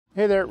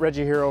Hey there,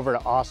 Reggie here over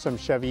at Awesome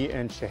Chevy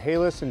in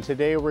Chehalis, and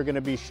today we're going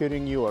to be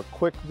shooting you a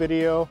quick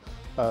video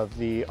of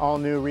the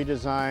all-new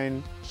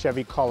redesigned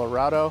Chevy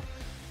Colorado.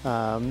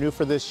 New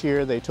for this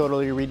year, they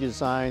totally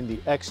redesigned the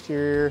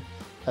exterior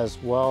as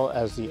well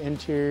as the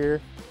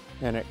interior,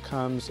 and it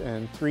comes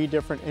in 3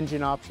 different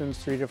engine options,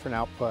 3 different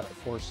output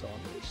 4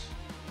 cylinders.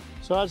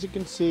 So as you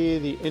can see,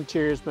 the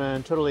interior's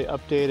been totally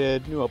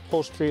updated, new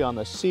upholstery on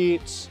the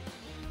seats,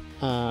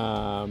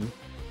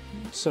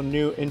 some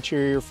new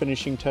interior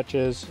finishing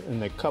touches in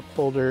the cup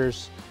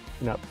holders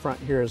and up front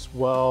here as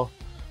well.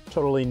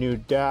 Totally new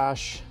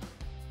dash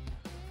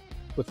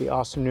with the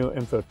awesome new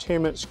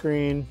infotainment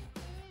screen.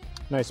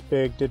 Nice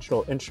big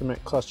digital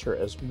instrument cluster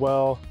as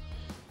well.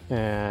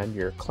 And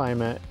your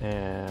climate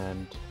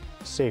and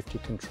safety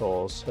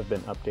controls have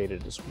been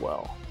updated as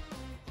well.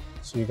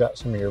 So you got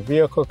some of your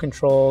vehicle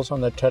controls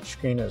on the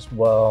touchscreen as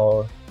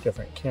well,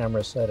 different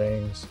camera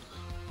settings,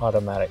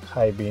 automatic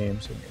high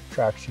beams, and your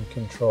traction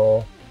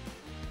control.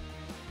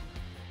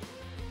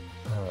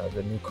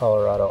 The new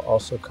Colorado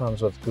also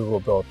comes with Google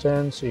built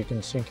in, so you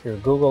can sync your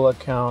Google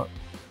account,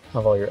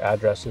 have all your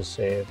addresses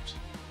saved,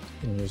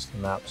 and use the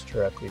maps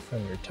directly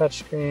from your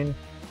touchscreen.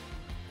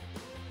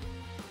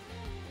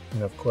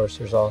 And of course,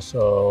 there's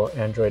also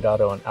Android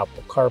Auto and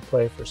Apple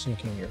CarPlay for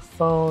syncing your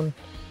phone,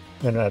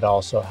 and it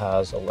also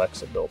has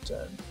Alexa built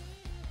in.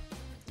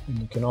 And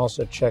you can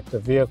also check the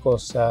vehicle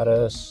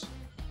status,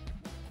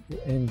 your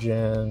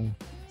engine,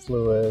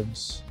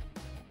 fluids,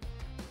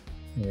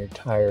 and your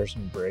tires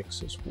and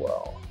brakes as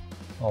well,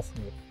 all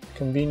from the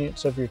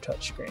convenience of your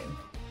touchscreen.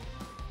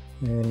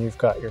 And you've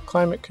got your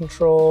climate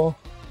control,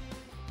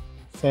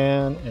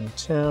 fan and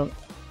temp,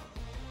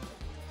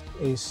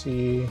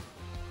 AC,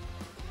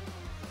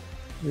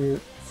 your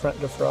front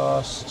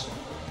defrost,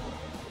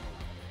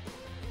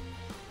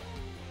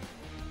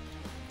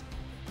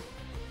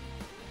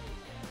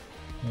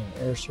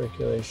 and air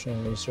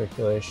circulation,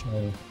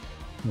 recirculation.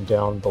 And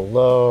down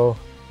below,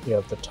 you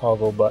have the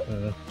toggle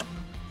button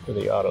for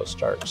the auto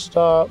start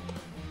stop,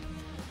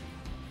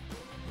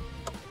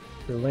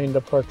 your lane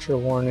departure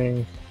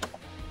warning,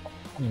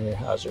 and your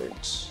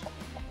hazards.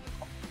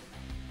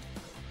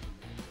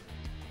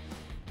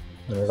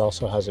 And it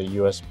also has a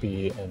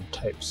USB and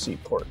Type-C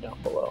port down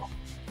below.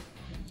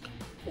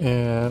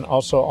 And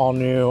also all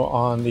new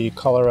on the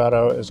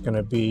Colorado is going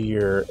to be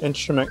your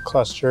instrument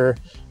cluster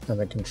and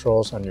the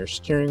controls on your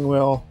steering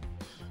wheel.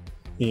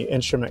 The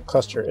instrument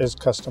cluster is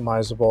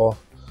customizable,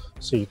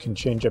 so you can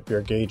change up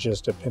your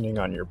gauges depending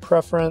on your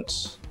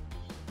preference.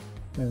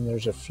 And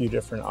there's a few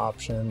different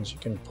options. You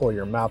can pull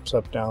your maps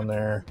up down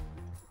there.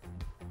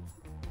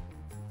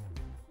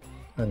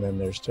 And then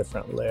there's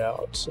different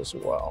layouts as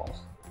well.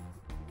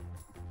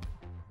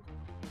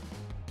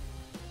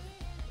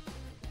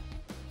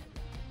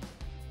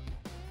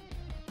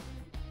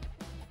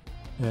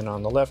 And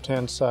on the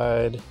left-hand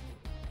side of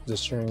the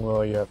steering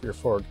wheel, you have your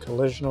forward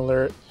collision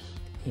alert,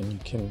 and you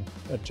can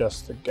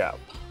adjust the gap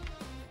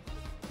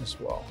as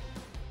well.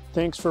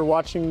 Thanks for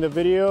watching the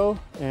video,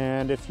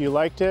 and if you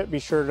liked it, be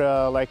sure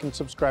to like and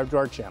subscribe to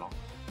our channel.